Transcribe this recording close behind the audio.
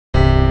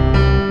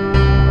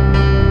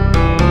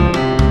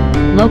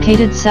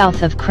Located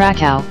south of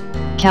Krakow,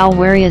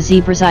 Kalwaria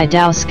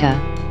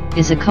Zebrzydowska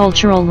is a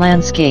cultural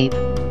landscape.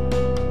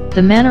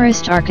 The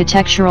Mannerist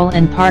architectural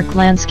and park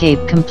landscape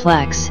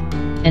complex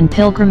and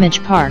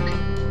pilgrimage park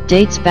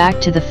dates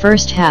back to the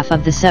first half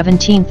of the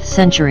 17th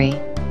century.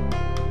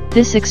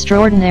 This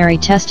extraordinary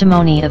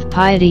testimony of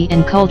piety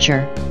and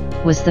culture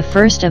was the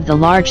first of the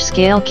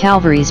large-scale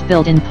calvaries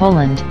built in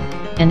Poland,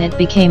 and it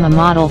became a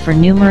model for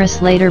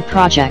numerous later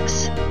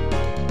projects.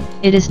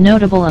 It is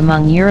notable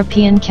among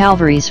European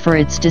calvaries for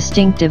its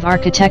distinctive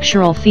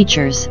architectural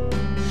features,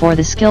 for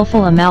the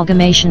skillful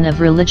amalgamation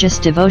of religious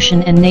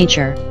devotion and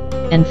nature,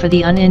 and for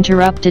the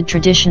uninterrupted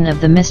tradition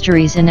of the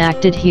mysteries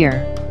enacted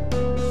here.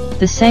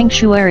 The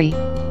sanctuary,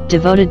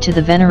 devoted to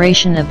the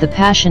veneration of the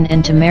Passion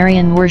and to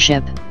Marian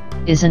worship,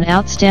 is an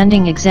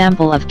outstanding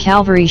example of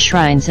Calvary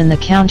shrines in the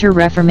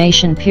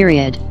Counter-Reformation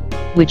period,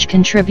 which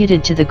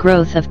contributed to the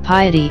growth of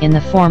piety in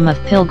the form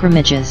of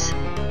pilgrimages.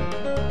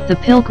 The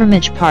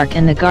pilgrimage park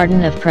and the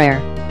Garden of Prayer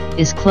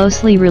is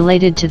closely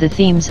related to the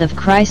themes of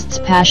Christ's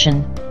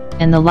Passion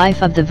and the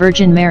life of the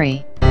Virgin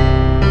Mary.